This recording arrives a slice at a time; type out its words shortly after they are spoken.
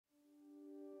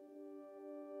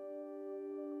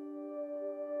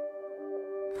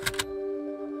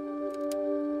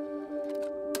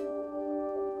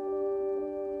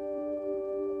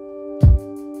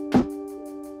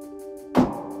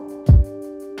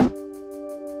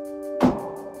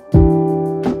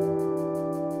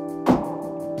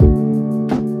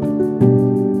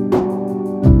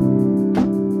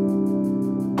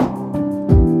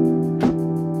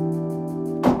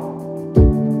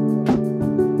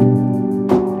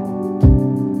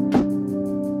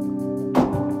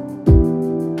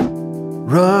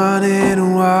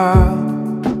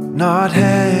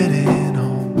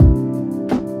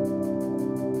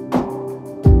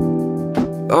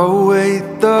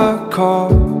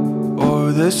call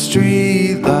or the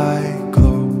streetlight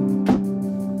glow.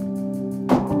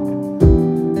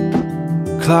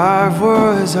 Clive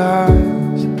was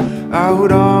ours,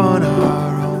 out on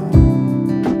our own.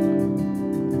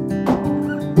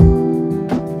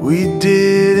 We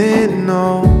didn't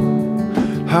know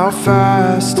how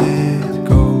fast it'd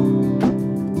go.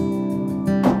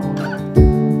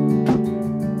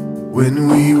 When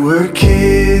we were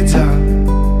kids out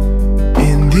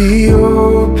in the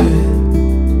open,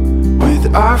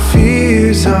 with our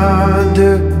fears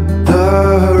under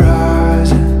the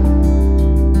horizon,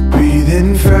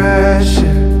 breathing fresh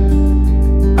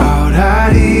air out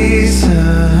at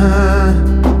Eason.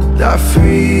 That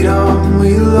freedom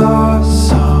we lost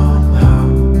somehow.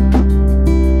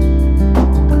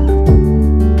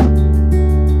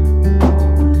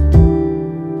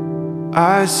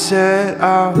 I set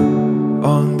out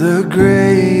on the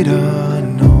great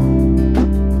unknown,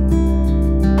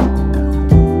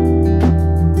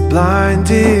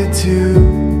 blinded to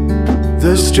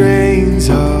the strains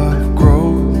of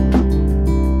growth.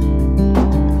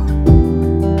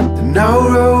 Now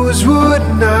rosewood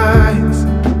nights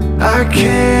I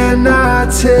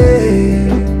cannot taste.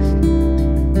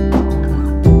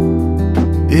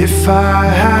 If I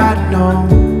had known,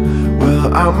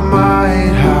 well, I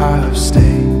might have stayed.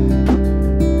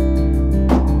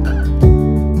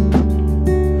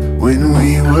 When we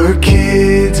were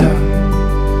kids out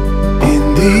in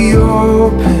the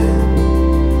open,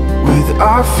 with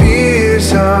our fears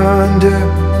under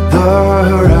the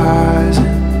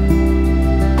horizon,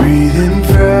 breathing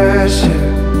fresh air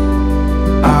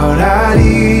out at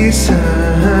Eason.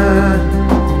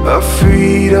 A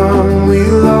freedom we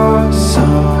lost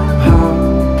somehow.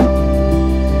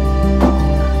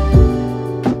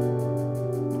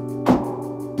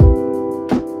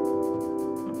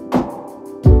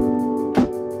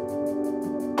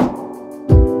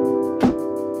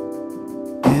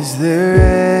 Is there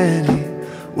any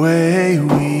way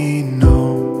we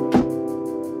know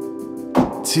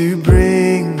to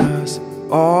bring us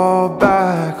all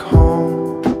back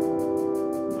home?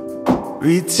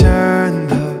 Return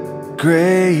the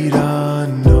great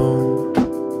unknown,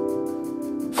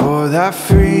 for that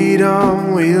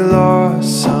freedom we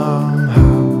lost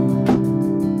somehow.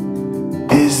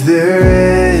 Is there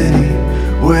any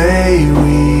way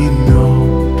we know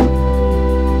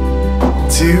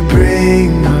to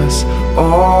bring us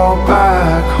all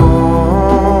back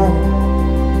home?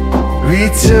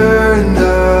 Return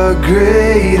the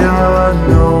great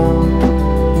unknown,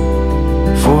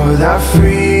 for that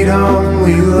freedom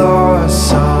we lost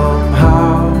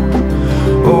somehow.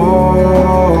 Oh,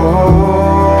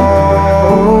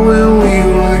 when we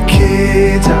were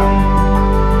kids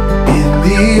out in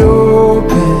the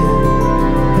open,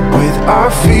 with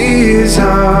our fears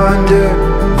under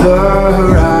the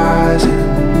horizon,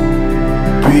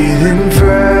 breathing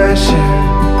fresh air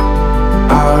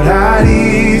out at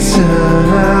Eason.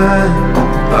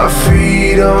 A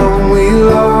freedom we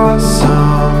lost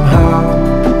somehow.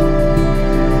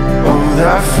 Oh,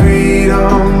 that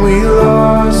freedom we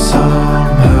lost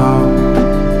somehow.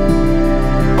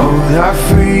 Oh, that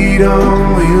freedom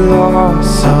we lost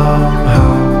somehow.